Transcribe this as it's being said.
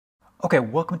Okay,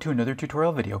 welcome to another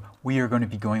tutorial video. We are going to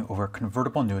be going over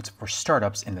convertible notes for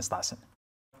startups in this lesson.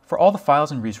 For all the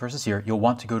files and resources here, you'll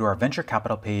want to go to our venture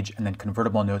capital page and then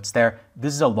convertible notes there.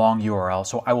 This is a long URL,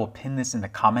 so I will pin this in the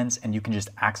comments and you can just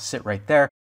access it right there.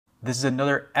 This is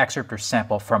another excerpt or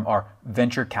sample from our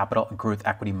venture capital and growth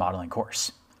equity modeling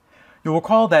course. You'll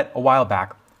recall that a while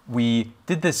back, we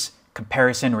did this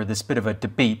comparison or this bit of a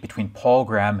debate between Paul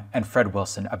Graham and Fred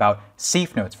Wilson about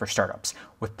safe notes for startups,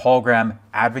 with Paul Graham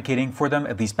advocating for them,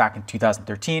 at least back in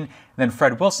 2013, and then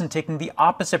Fred Wilson taking the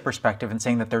opposite perspective and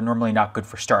saying that they're normally not good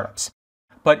for startups.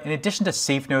 But in addition to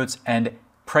safe notes and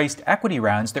priced equity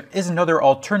rounds, there is another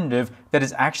alternative that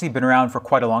has actually been around for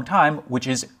quite a long time, which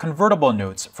is convertible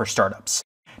notes for startups.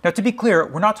 Now, to be clear,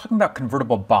 we're not talking about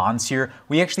convertible bonds here.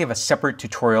 We actually have a separate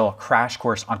tutorial crash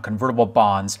course on convertible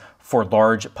bonds for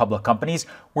large public companies.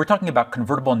 We're talking about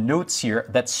convertible notes here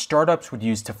that startups would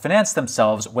use to finance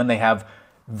themselves when they have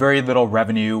very little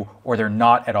revenue or they're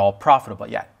not at all profitable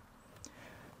yet.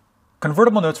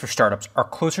 Convertible notes for startups are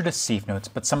closer to safe notes,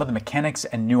 but some of the mechanics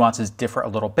and nuances differ a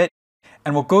little bit,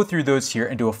 and we'll go through those here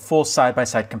and do a full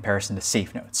side-by-side comparison to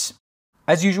safe notes.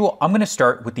 As usual, I'm going to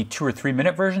start with the 2 or 3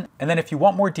 minute version, and then if you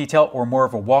want more detail or more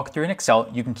of a walkthrough in Excel,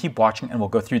 you can keep watching and we'll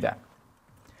go through that.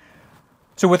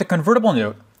 So with a convertible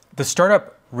note, the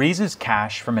startup raises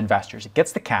cash from investors. It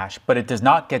gets the cash, but it does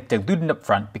not get diluted up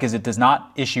front because it does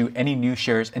not issue any new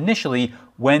shares initially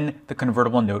when the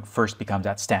convertible note first becomes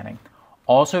outstanding.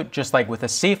 Also, just like with a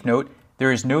safe note,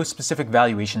 there is no specific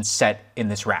valuation set in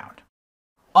this round.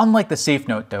 Unlike the safe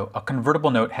note though, a convertible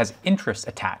note has interest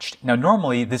attached. Now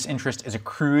normally this interest is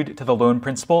accrued to the loan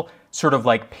principal, sort of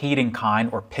like paid in kind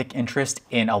or PIK interest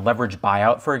in a leveraged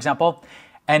buyout, for example.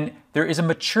 And there is a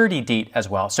maturity date as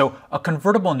well. So a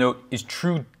convertible note is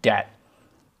true debt.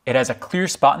 It has a clear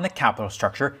spot in the capital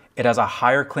structure. It has a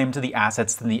higher claim to the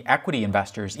assets than the equity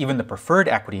investors, even the preferred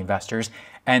equity investors,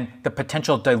 and the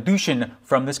potential dilution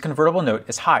from this convertible note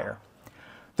is higher.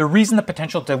 The reason the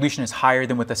potential dilution is higher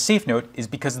than with a safe note is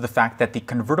because of the fact that the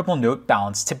convertible note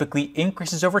balance typically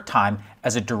increases over time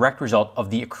as a direct result of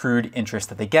the accrued interest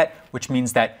that they get, which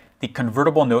means that the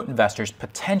convertible note investors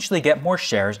potentially get more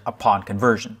shares upon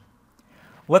conversion.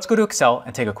 Let's go to Excel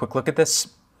and take a quick look at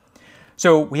this.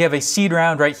 So we have a seed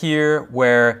round right here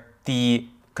where the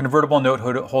convertible note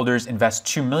holders invest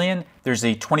 $2 million. There's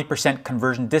a 20%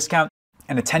 conversion discount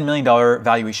and a $10 million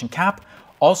valuation cap.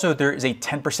 Also, there is a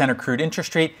 10% accrued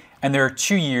interest rate, and there are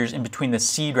 2 years in between the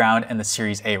seed round and the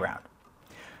Series A round.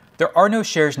 There are no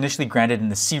shares initially granted in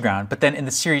the seed round, but then in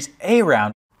the Series A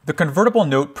round, the convertible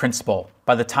note principal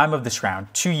by the time of this round,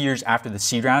 2 years after the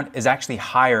seed round, is actually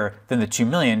higher than the $2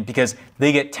 million because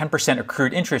they get 10%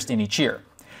 accrued interest in each year.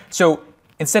 So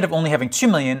instead of only having $2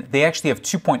 million, they actually have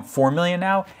 $2.4 million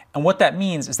now. And what that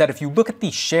means is that if you look at the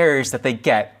shares that they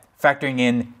get, factoring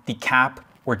in the cap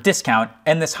or discount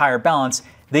and this higher balance,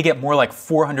 they get more like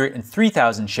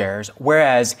 403,000 shares,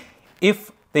 whereas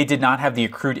if they did not have the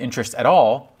accrued interest at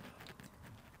all,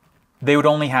 they would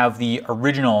only have the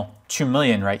original 2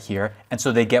 million right here, and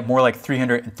so they get more like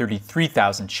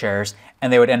 333,000 shares,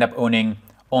 and they would end up owning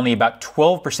only about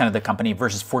 12% of the company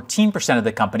versus 14% of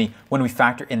the company when we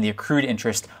factor in the accrued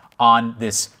interest on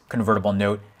this convertible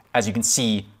note, as you can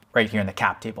see right here in the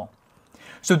cap table.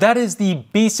 So that is the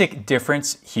basic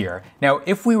difference here. Now,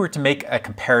 if we were to make a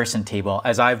comparison table,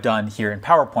 as I've done here in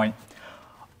PowerPoint,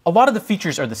 a lot of the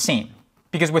features are the same.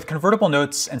 Because with convertible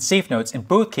notes and safe notes, in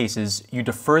both cases, you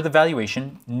defer the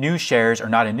valuation, new shares are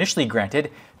not initially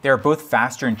granted, they are both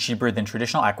faster and cheaper than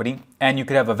traditional equity, and you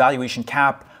could have a valuation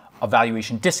cap, a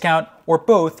valuation discount, or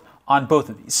both on both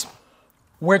of these.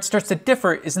 Where it starts to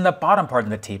differ is in the bottom part of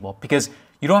the table, because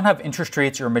you don't have interest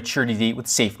rates or maturity date with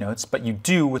safe notes, but you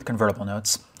do with convertible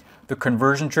notes. The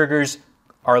conversion triggers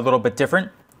are a little bit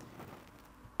different.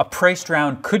 A priced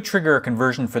round could trigger a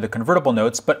conversion for the convertible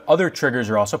notes, but other triggers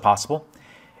are also possible.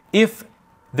 If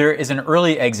there is an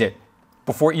early exit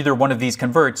before either one of these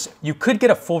converts, you could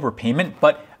get a full repayment,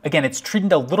 but again, it's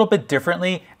treated a little bit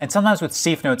differently, and sometimes with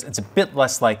safe notes, it's a bit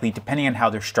less likely depending on how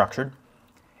they're structured.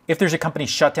 If there's a company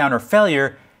shutdown or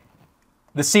failure,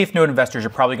 the safe note investors are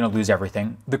probably going to lose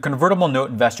everything. The convertible note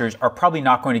investors are probably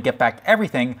not going to get back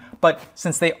everything, but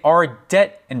since they are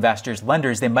debt investors,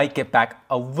 lenders, they might get back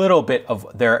a little bit of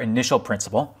their initial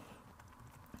principal.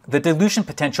 The dilution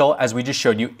potential, as we just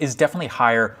showed you, is definitely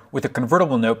higher with a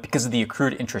convertible note because of the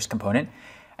accrued interest component.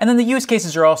 And then the use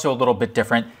cases are also a little bit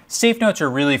different. Safe notes are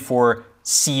really for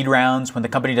seed rounds when the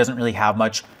company doesn't really have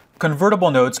much. Convertible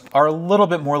notes are a little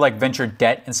bit more like venture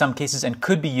debt in some cases and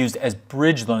could be used as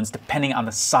bridge loans depending on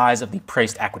the size of the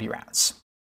priced equity rounds.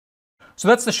 So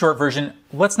that's the short version.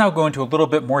 Let's now go into a little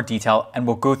bit more detail and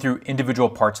we'll go through individual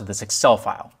parts of this Excel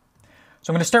file.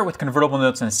 So I'm going to start with convertible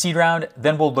notes in the seed round,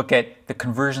 then we'll look at the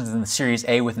conversions in the Series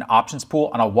A with an options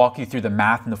pool, and I'll walk you through the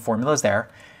math and the formulas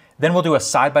there. Then we'll do a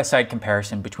side-by-side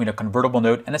comparison between a convertible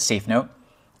note and a safe note,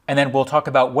 and then we'll talk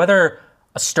about whether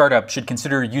a startup should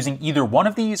consider using either one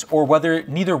of these or whether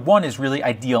neither one is really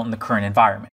ideal in the current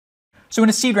environment. So in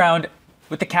a seed round,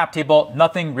 with the cap table,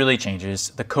 nothing really changes.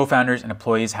 The co-founders and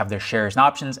employees have their shares and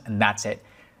options, and that's it.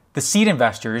 The seed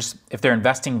investors, if they're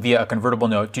investing via a convertible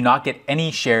note, do not get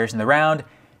any shares in the round.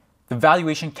 The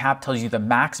valuation cap tells you the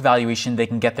max valuation they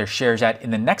can get their shares at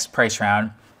in the next price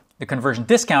round. The conversion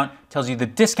discount tells you the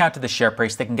discount to the share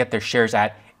price they can get their shares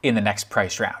at in the next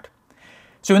price round.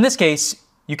 So in this case,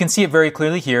 you can see it very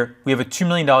clearly here. We have a $2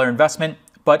 million investment,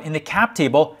 but in the cap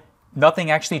table,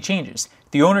 nothing actually changes.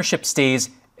 The ownership stays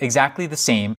exactly the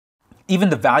same. Even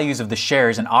the values of the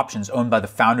shares and options owned by the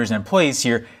founders and employees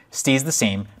here stays the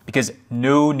same because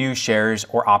no new shares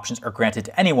or options are granted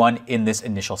to anyone in this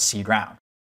initial seed round.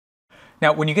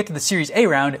 Now, when you get to the Series A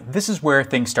round, this is where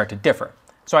things start to differ.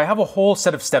 So I have a whole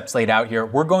set of steps laid out here.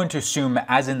 We're going to assume,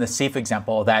 as in the safe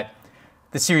example, that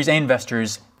the Series A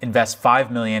investors invest $5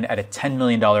 million at a $10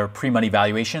 million pre-money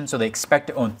valuation, so they expect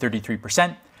to own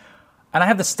 33%. And I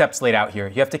have the steps laid out here.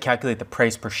 You have to calculate the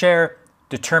price per share,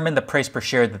 determine the price per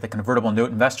share that the convertible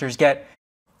note investors get,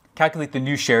 calculate the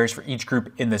new shares for each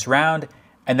group in this round,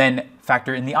 and then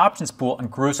factor in the options pool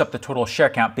and gross up the total share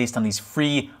count based on these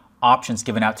free options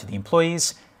given out to the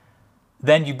employees.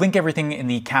 Then you link everything in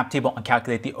the cap table and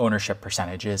calculate the ownership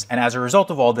percentages. And as a result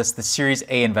of all this, the Series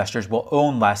A investors will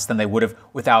own less than they would have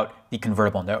without the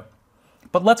convertible note.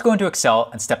 But let's go into Excel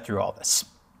and step through all this.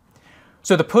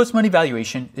 So the post-money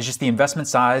valuation is just the investment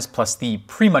size plus the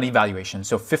pre-money valuation,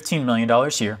 so $15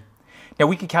 million here. Now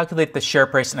we could calculate the share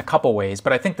price in a couple ways,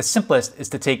 but I think the simplest is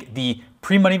to take the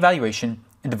pre-money valuation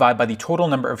and divide by the total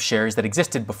number of shares that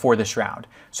existed before this round.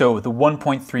 So the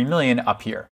 1.3 million up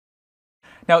here.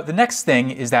 Now the next thing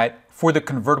is that for the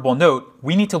convertible note,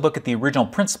 we need to look at the original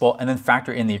principal and then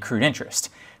factor in the accrued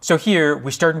interest. So here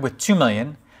we started with 2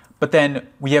 million, but then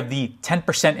we have the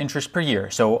 10% interest per year.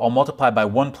 So I'll multiply by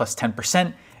 1 plus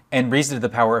 10% and raise it to the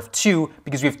power of 2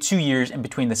 because we have 2 years in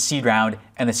between the seed round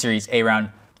and the Series A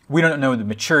round. We don't know the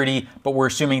maturity, but we're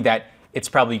assuming that it's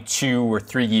probably 2 or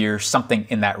 3 years, something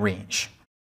in that range.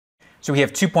 So we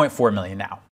have 2.4 million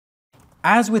now.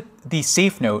 As with the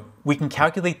safe note, we can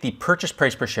calculate the purchase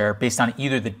price per share based on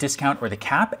either the discount or the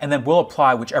cap, and then we'll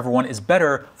apply whichever one is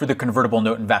better for the convertible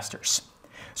note investors.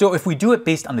 So if we do it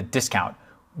based on the discount,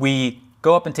 we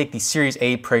go up and take the Series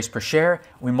A price per share,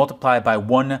 we multiply it by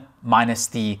 1 minus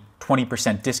the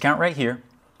 20% discount right here.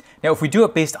 Now if we do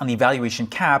it based on the valuation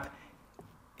cap,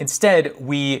 instead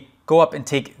we go up and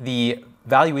take the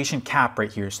valuation cap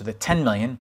right here, so the 10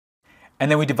 million, and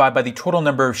then we divide by the total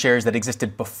number of shares that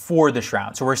existed before this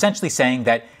round. So we're essentially saying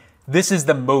that this is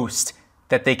the most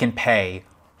that they can pay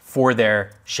for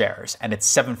their shares. And it's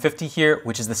 $7.50 here,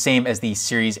 which is the same as the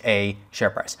Series A share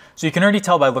price. So you can already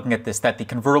tell by looking at this that the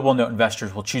convertible note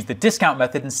investors will choose the discount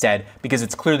method instead because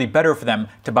it's clearly better for them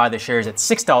to buy the shares at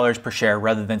 $6 per share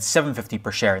rather than $7.50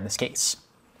 per share in this case.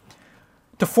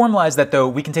 To formalize that though,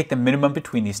 we can take the minimum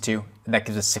between these two, and that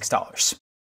gives us $6.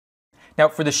 Now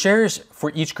for the shares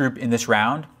for each group in this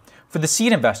round, for the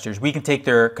seed investors, we can take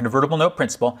their convertible note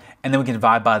principal and then we can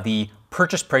divide by the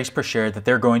purchase price per share that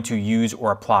they're going to use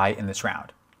or apply in this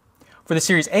round. For the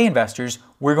Series A investors,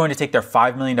 we're going to take their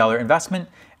 $5 million investment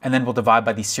and then we'll divide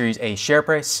by the Series A share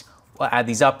price. We'll add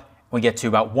these up and we get to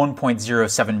about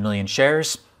 1.07 million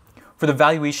shares. For the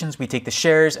valuations, we take the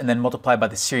shares and then multiply by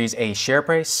the Series A share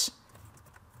price.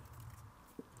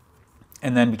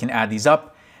 And then we can add these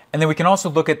up. And then we can also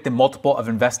look at the multiple of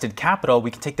invested capital. We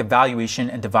can take the valuation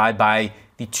and divide by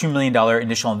the $2 million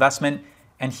initial investment.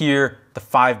 And here, the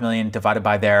 $5 million divided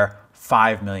by their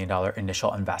 $5 million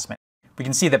initial investment. We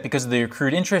can see that because of the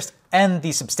accrued interest and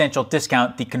the substantial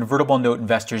discount, the convertible note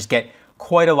investors get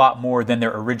quite a lot more than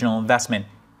their original investment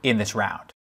in this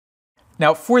round.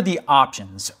 Now for the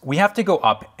options, we have to go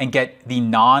up and get the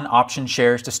non-option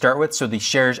shares to start with. So the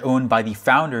shares owned by the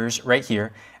founders right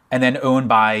here, and then owned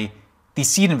by the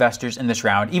seed investors in this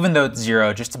round. Even though it's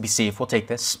 0, just to be safe, we'll take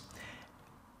this.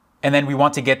 And then we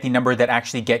want to get the number that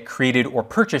actually get created or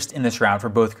purchased in this round for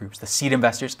both groups, the seed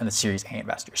investors and the Series A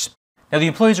investors. Now the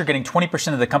employees are getting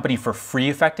 20% of the company for free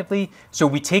effectively. So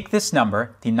we take this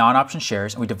number, the non-option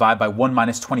shares, and we divide by 1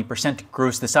 minus 20% to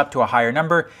gross this up to a higher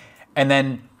number. And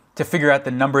then to figure out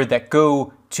the number that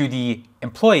go to the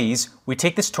employees, we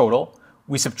take this total,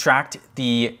 we subtract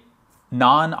the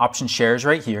non-option shares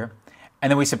right here, and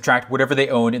then we subtract whatever they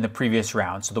owned in the previous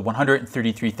round. So the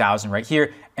 133,000 right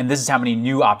here, and this is how many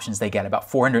new options they get, about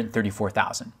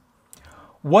 434,000.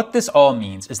 What this all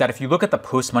means is that if you look at the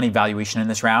post-money valuation in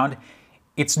this round,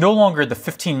 it's no longer the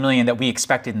 15 million that we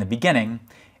expected in the beginning.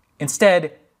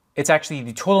 Instead, it's actually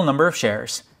the total number of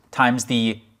shares times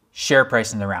the share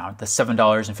price in the round, the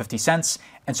 $7.50.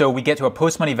 And so we get to a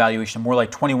post-money valuation more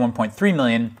like 21.3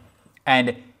 million.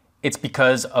 And it's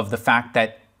because of the fact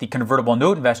that the convertible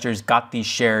note investors got these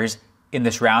shares in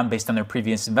this round based on their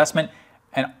previous investment,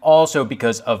 and also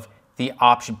because of the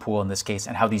option pool in this case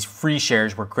and how these free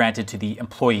shares were granted to the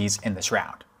employees in this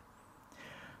round.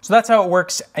 So that's how it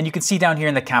works. And you can see down here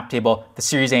in the cap table, the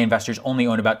Series A investors only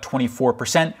own about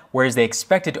 24%, whereas they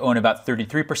expected to own about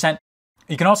 33%.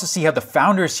 You can also see how the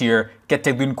founders here get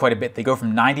diluted quite a bit. They go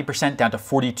from 90% down to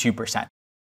 42%.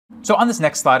 So on this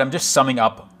next slide, I'm just summing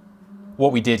up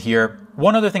what we did here.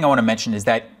 One other thing I want to mention is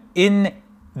that in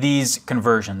these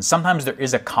conversions, sometimes there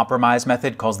is a compromise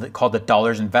method called the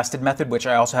dollars invested method, which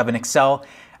I also have in Excel.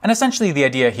 And essentially the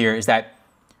idea here is that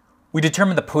we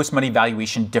determine the post-money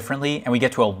valuation differently, and we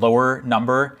get to a lower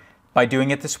number by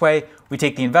doing it this way. We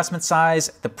take the investment size,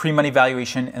 the pre-money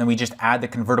valuation, and then we just add the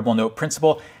convertible note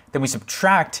principal. Then we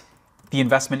subtract the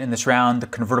investment in this round, the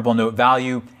convertible note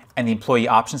value, and the employee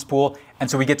options pool. And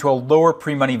so we get to a lower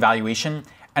pre-money valuation.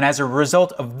 And as a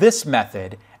result of this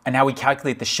method, and how we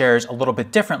calculate the shares a little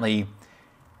bit differently,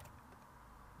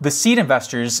 the seed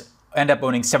investors end up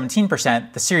owning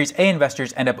 17%, the Series A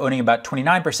investors end up owning about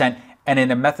 29%, and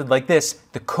in a method like this,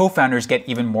 the co-founders get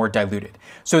even more diluted.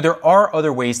 So there are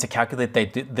other ways to calculate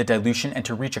the dilution and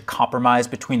to reach a compromise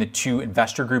between the two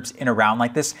investor groups in a round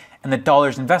like this, and the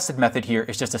dollars invested method here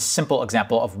is just a simple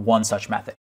example of one such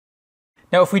method.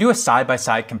 Now, if we do a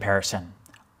side-by-side comparison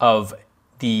of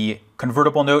the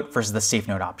convertible note versus the safe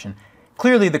note option,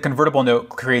 clearly the convertible note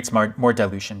creates more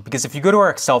dilution, because if you go to our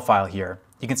Excel file here,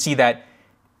 you can see that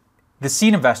the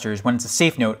seed investors, when it's a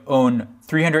safe note, own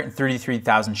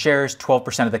 333,000 shares,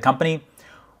 12% of the company.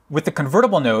 With the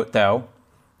convertible note, though,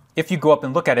 if you go up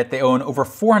and look at it, they own over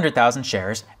 400,000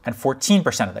 shares and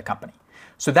 14% of the company.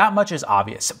 So that much is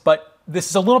obvious, but this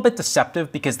is a little bit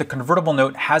deceptive because the convertible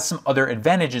note has some other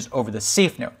advantages over the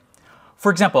safe note.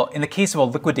 For example, in the case of a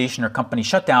liquidation or company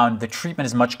shutdown, the treatment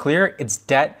is much clearer. It's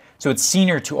debt, so it's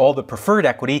senior to all the preferred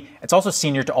equity. It's also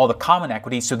senior to all the common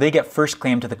equity, so they get first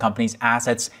claim to the company's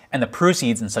assets and the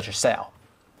proceeds in such a sale.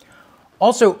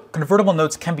 Also, convertible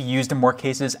notes can be used in more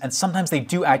cases, and sometimes they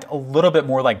do act a little bit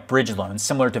more like bridge loans,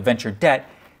 similar to venture debt.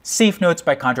 Safe notes,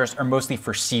 by contrast, are mostly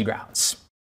for seed rounds.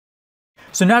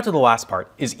 So now to the last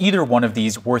part. Is either one of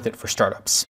these worth it for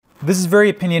startups? This is very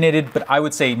opinionated, but I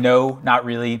would say no, not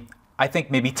really. I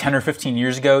think maybe 10 or 15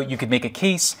 years ago, you could make a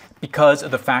case because of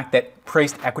the fact that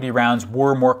priced equity rounds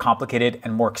were more complicated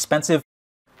and more expensive.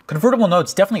 Convertible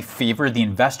notes definitely favor the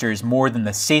investors more than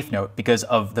the safe note because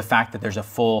of the fact that there's a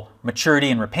full maturity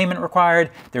and repayment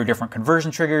required. There are different conversion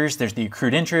triggers. There's the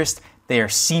accrued interest. They are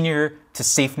senior to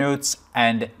safe notes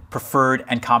and preferred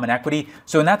and common equity.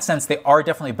 So in that sense, they are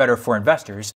definitely better for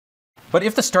investors. But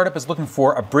if the startup is looking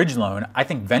for a bridge loan, I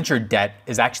think venture debt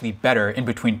is actually better in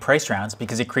between price rounds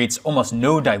because it creates almost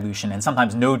no dilution and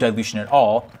sometimes no dilution at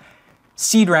all.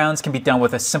 Seed rounds can be done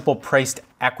with a simple priced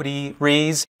equity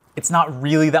raise. It's not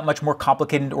really that much more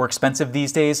complicated or expensive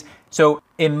these days. So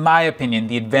in my opinion,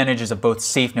 the advantages of both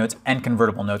safe notes and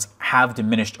convertible notes have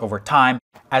diminished over time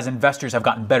as investors have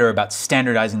gotten better about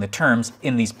standardizing the terms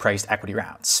in these priced equity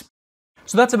rounds.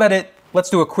 So that's about it. Let's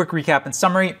do a quick recap and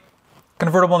summary.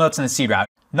 Convertible notes in the seed round.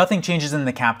 Nothing changes in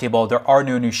the cap table. There are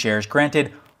no new shares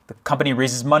granted. The company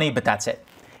raises money, but that's it.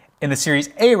 In the Series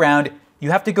A round, you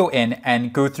have to go in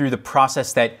and go through the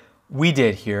process that we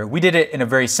did here. We did it in a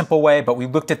very simple way, but we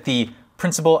looked at the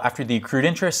principal after the accrued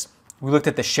interest. We looked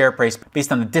at the share price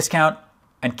based on the discount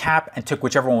and cap and took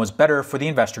whichever one was better for the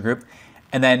investor group.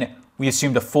 And then we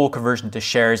assumed a full conversion to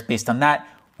shares based on that.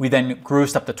 We then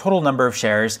grossed up the total number of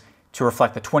shares to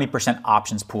reflect the 20%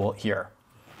 options pool here.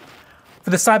 For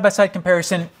the side-by-side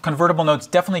comparison, convertible notes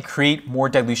definitely create more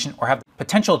dilution or have the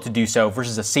potential to do so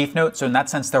versus a safe note. So in that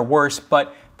sense, they're worse,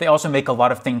 but they also make a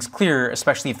lot of things clearer,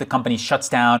 especially if the company shuts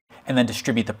down and then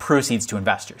distribute the proceeds to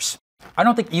investors. I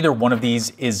don't think either one of these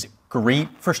is great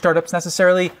for startups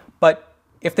necessarily, but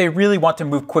if they really want to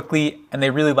move quickly and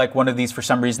they really like one of these for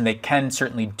some reason, they can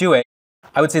certainly do it.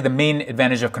 I would say the main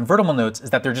advantage of convertible notes is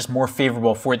that they're just more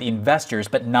favorable for the investors,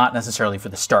 but not necessarily for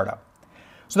the startup.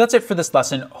 So that's it for this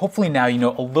lesson. Hopefully now you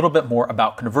know a little bit more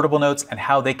about convertible notes and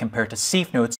how they compare to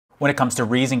safe notes when it comes to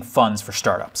raising funds for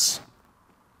startups.